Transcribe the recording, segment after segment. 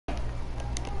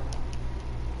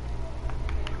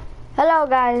Hello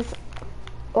guys,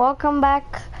 welcome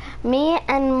back. Me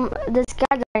and this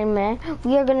guy man,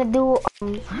 we are gonna do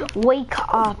Wake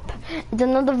Up. It's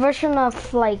another version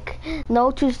of like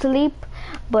No to Sleep,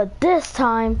 but this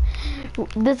time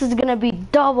this is gonna be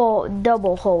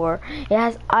double horror. It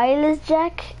has Eyeless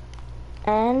Jack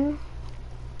and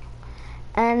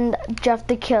Jeff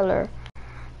the Killer.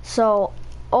 So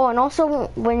and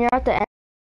also when you're at the end,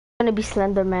 it's gonna be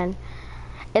Slender Man.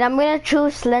 And I'm gonna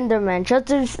choose Slenderman just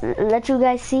to let you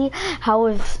guys see how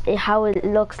it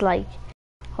looks like.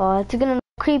 It's gonna look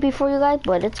creepy for you guys,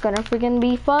 but it's gonna freaking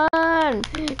be fun.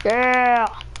 Yeah.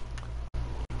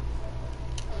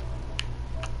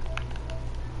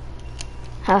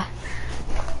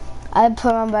 I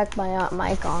put on back my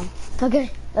mic on. Okay,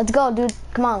 let's go, dude.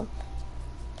 Come on.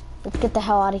 Let's get the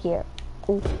hell out of here.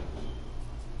 Ooh.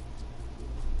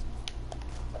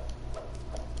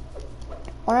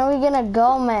 Where are we gonna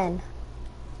go, man?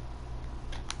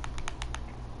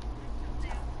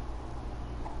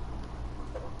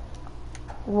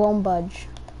 Won't budge.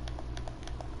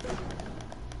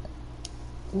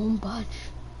 Won't budge.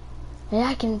 Yeah,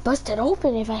 I can bust it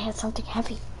open if I had something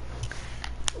heavy.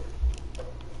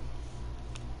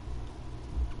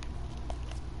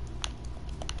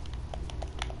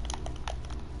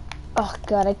 Oh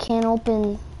god, I can't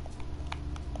open.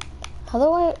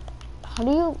 How do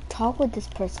you talk with this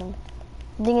person?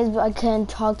 The thing is, I can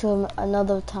talk to him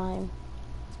another time.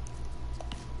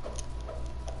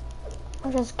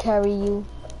 I'll just carry you.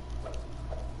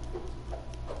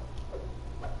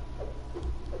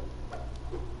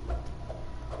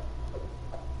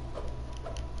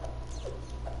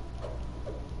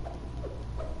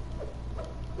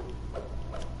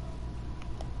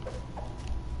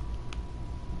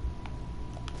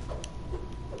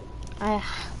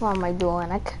 What am I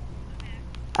doing?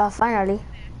 Finally.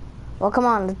 Well, come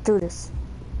on, let's do this.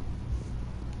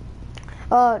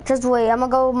 Just wait. I'm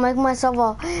gonna go make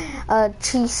myself a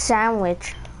cheese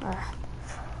sandwich.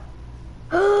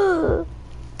 There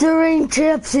ain't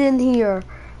chips in here.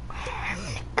 I'm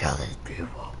gonna kill these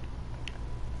people.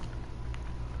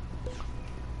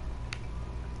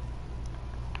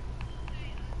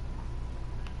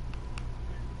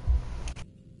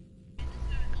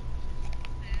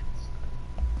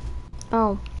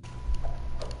 Oh.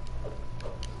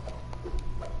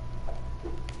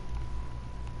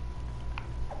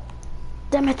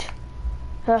 Damn it.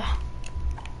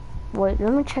 Wait,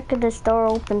 let me check if this door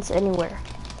opens anywhere.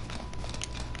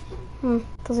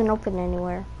 Doesn't open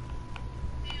anywhere.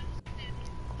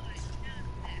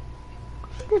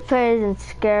 This place isn't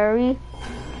scary.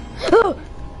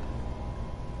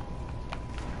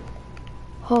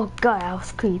 Oh god, that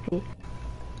was creepy.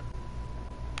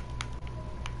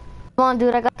 Come on,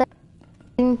 dude, I got that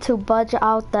thing to budge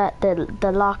out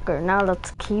the locker. Now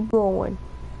let's keep going.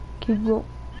 Keep going.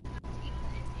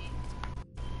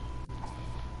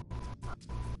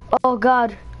 Oh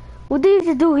god, what did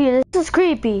you do here? This is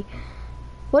creepy.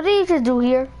 What did you do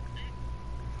here?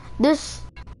 This.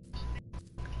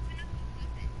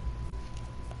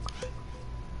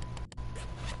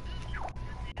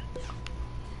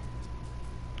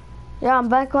 Yeah, I'm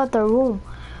back at the room.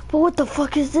 But what the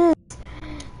fuck is this?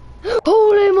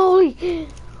 Holy moly!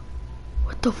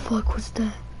 What the fuck was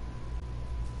that?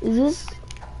 Is this?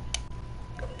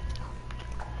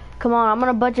 Come on, I'm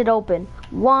gonna budge it open.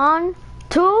 1,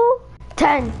 2,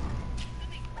 10.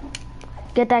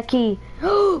 Get that key.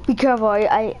 Be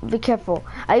careful, be careful.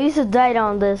 I used to die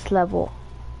on this level.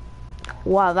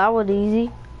 Wow, that was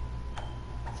easy.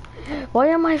 Why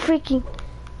am I freaking?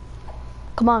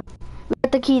 Come on, we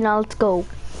got the key now, let's go.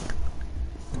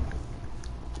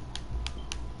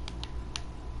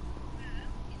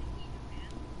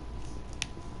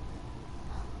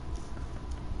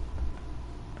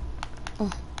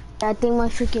 I think my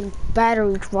freaking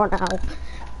batteries run out.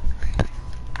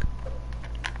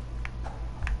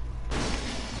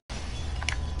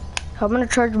 I'm gonna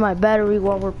charge my battery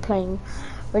while we're playing.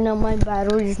 Right now my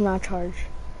battery is not charged.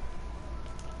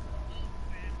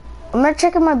 I'm gonna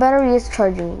check if my battery is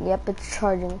charging. Yep, it's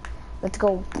charging. Let's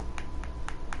go.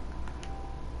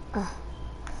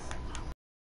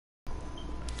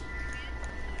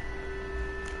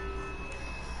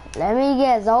 Let me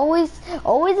guess, always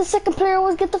the second player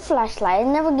always get the flashlight. I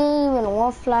never get even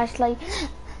one flashlight.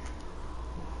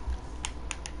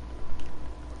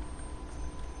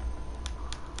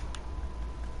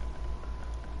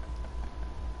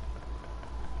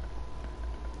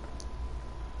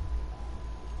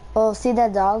 Oh, see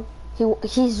that dog?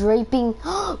 He's raping.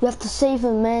 We have to save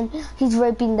him, man. He's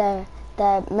raping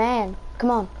that man.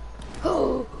 Come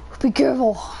on. Be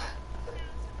careful.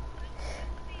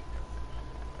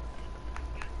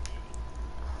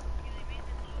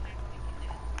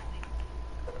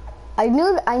 I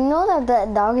know that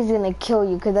that dog is gonna kill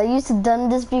you because I used to done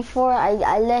this before.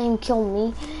 I let him kill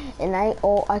me, and I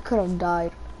could have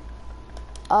died.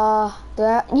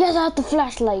 Yes, I have the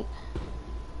flashlight.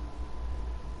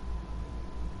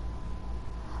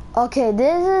 Okay,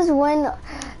 this is when,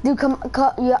 dude,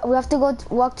 we have to go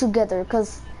walk together,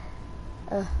 cause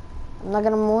I'm not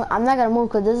gonna move. I'm not gonna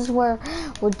move, cause this is where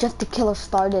Jeff the Killer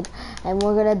started, and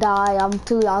we're gonna die. I'm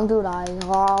too dying.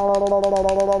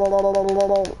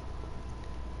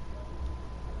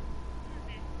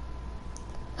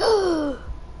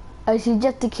 I see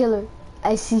Jeff the Killer.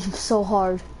 I see him so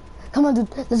hard. Come on, dude.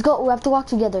 Let's go. We have to walk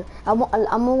together. I'm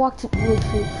gonna walk with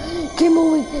you. Keep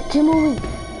moving. Keep moving.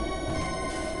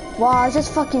 Wow, I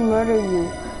just fucking murdered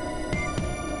you.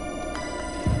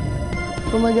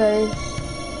 Oh my god.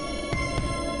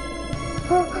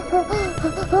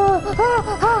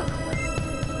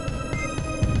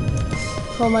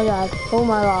 Oh my god. Oh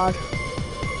my god.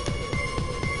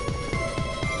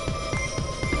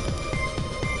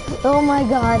 Oh my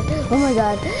god. Oh my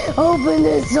god. Open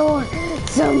this door.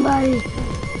 Somebody.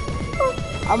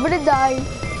 I'm gonna die.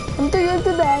 I'm too young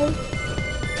to die.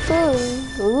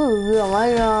 Ooh, oh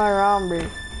my god, zombie.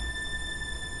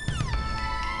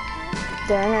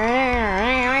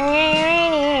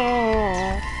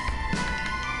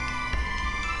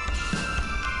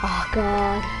 Oh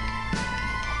god.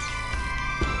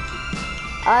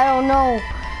 I don't know.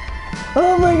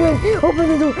 Oh my god, open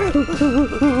the door.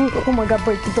 Oh my god,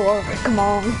 break the door. Come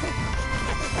on.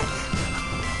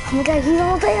 Oh my god, he's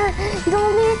all there. He's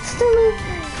all next to me.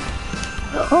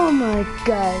 Oh my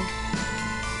god.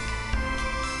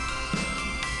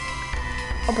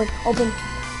 Open.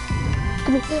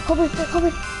 Come here, open.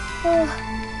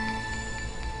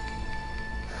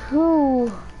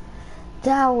 Whew.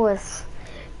 That was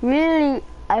really,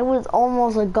 I was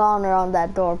almost a goner on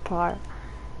that door part.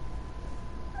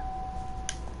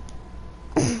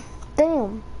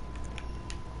 Damn.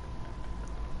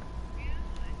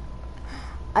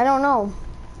 I don't know,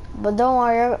 but don't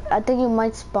worry, I think you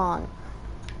might spawn.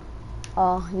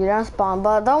 Oh, you don't spawn,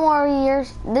 but don't worry,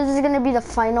 this is gonna be the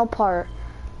final part.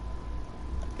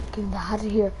 Get out of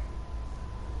here.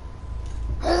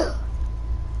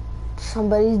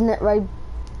 Somebody's not right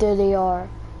there. They are.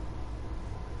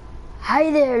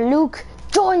 Hi there, Luke.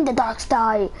 Join the dark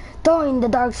side. Join the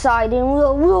dark side, and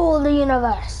we'll rule the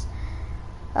universe.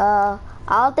 I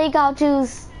think I'll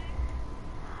choose.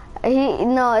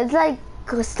 No, it's like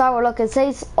Star Wars. Look, it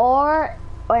says or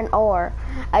and or.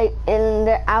 I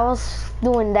was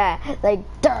doing that. Like,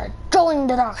 join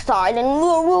the dark side, and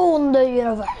we'll rule the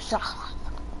universe.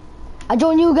 I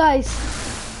join you guys.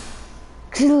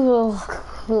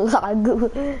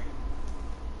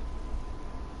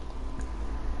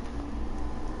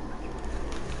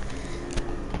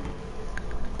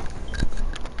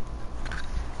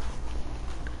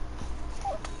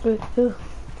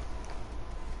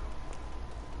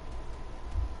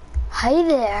 Hi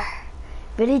there.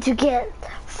 Ready to get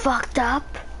fucked up?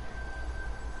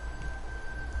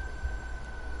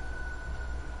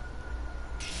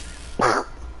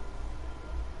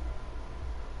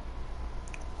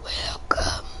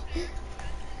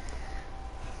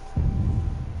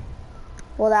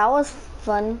 Well, that was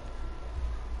fun.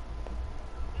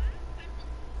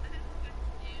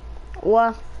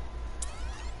 What?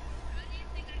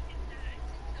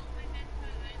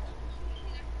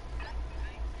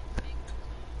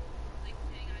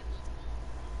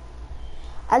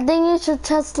 I think you should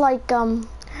just like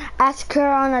ask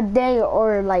her on a date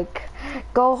or like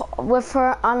go with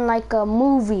her on like a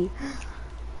movie.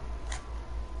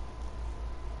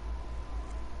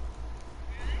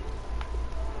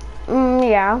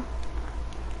 Yeah.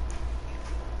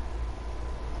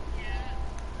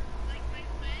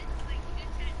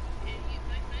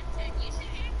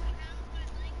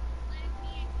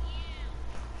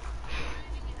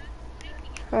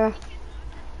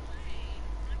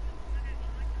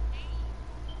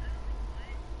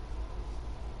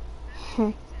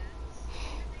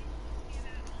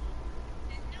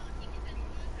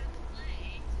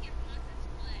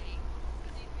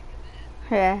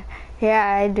 Yeah,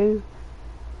 I do.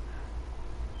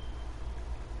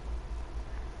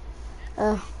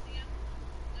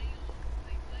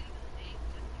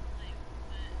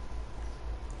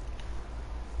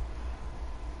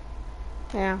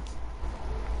 Yeah.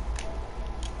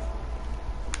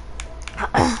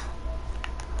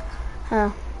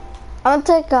 I'll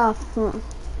take off.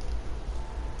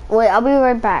 Wait, I'll be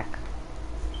right back.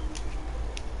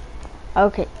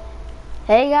 Okay.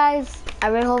 Hey guys, I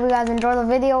really hope you guys enjoyed the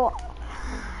video.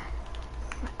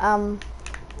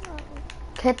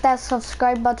 Hit that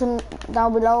subscribe button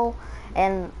down below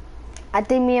and I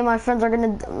think me and my friends are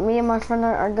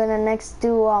gonna next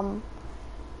do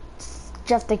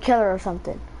Jeff the Killer or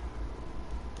something.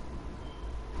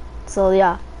 So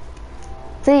yeah.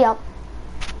 See ya.